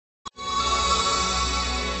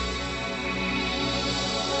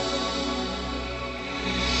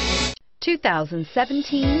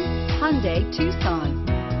2017 Hyundai Tucson.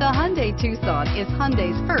 The Hyundai Tucson is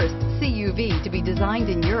Hyundai's first CUV to be designed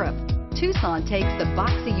in Europe. Tucson takes the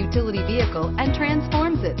boxy utility vehicle and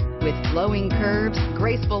transforms it. With flowing curves,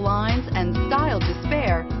 graceful lines, and style to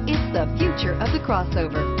spare, it's the future of the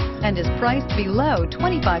crossover and is priced below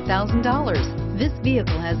 $25,000. This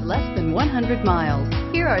vehicle has less than 100 miles.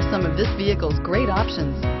 Here are some of this vehicle's great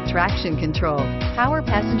options: traction control, power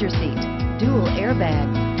passenger seat, dual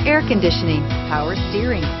airbags, air conditioning, power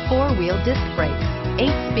steering, four-wheel disc brakes, 8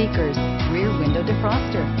 speakers, rear window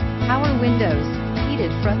defroster, power windows, heated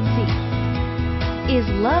front seats. Is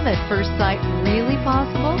love at first sight really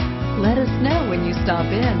possible? Let us know when you stop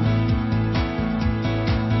in.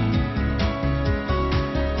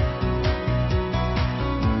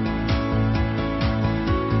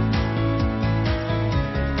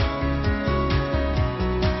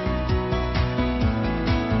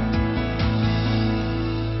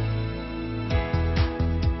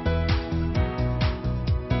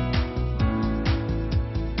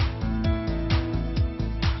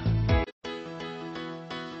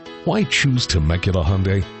 Why choose Temecula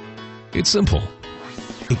Hyundai? It's simple.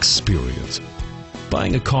 Experience.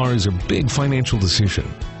 Buying a car is a big financial decision,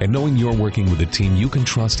 and knowing you're working with a team you can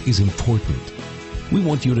trust is important. We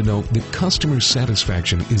want you to know that customer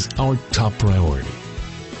satisfaction is our top priority.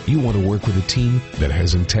 You want to work with a team that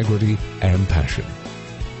has integrity and passion.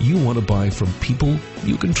 You want to buy from people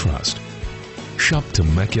you can trust. Shop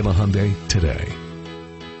Temecula Hyundai today.